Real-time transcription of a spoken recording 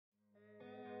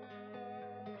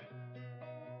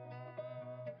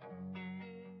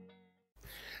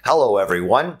Hello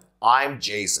everyone, I'm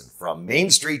Jason from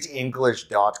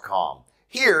MainStreetEnglish.com,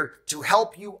 here to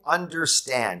help you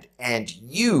understand and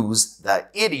use the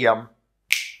idiom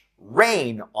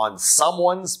rain on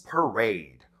someone's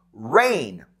parade.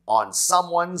 Rain on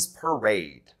someone's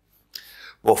parade.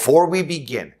 Before we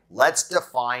begin, let's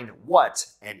define what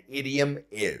an idiom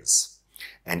is.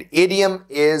 An idiom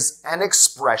is an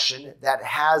expression that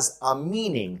has a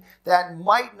meaning that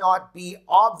might not be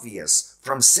obvious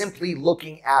from simply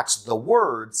looking at the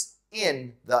words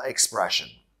in the expression.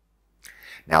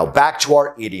 Now back to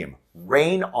our idiom,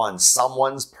 rain on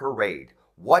someone's parade.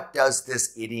 What does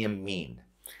this idiom mean?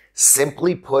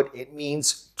 Simply put, it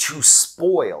means to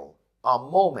spoil a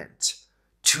moment.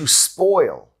 To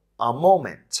spoil a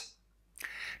moment.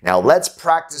 Now let's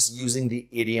practice using the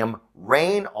idiom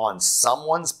rain on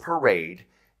someone's parade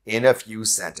in a few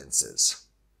sentences.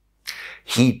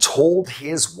 He told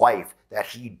his wife that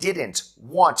he didn't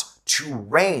want to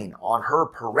rain on her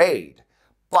parade,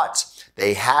 but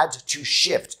they had to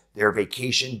shift their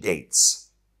vacation dates.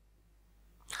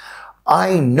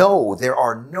 I know there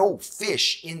are no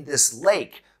fish in this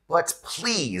lake, but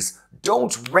please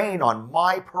don't rain on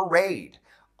my parade.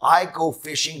 I go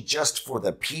fishing just for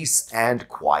the peace and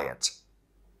quiet.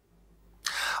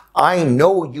 I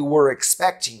know you were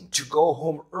expecting to go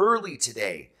home early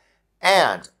today,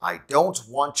 and I don't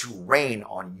want to rain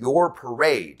on your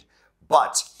parade,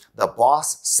 but the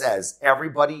boss says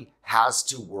everybody has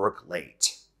to work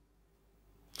late.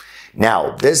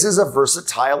 Now, this is a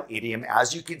versatile idiom,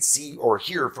 as you can see or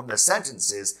hear from the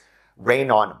sentences,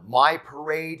 rain on my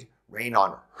parade, rain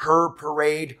on her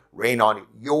parade, rain on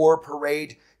your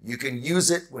parade. You can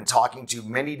use it when talking to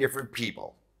many different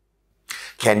people.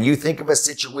 Can you think of a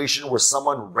situation where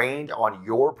someone rained on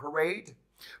your parade?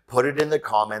 Put it in the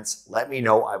comments. Let me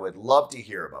know. I would love to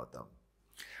hear about them.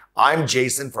 I'm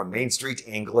Jason from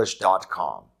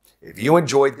MainStreetEnglish.com. If you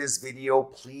enjoyed this video,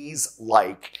 please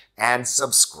like and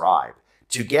subscribe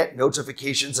to get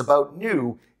notifications about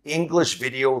new English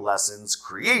video lessons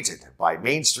created by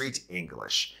Main Street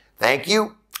English. Thank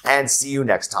you and see you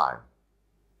next time.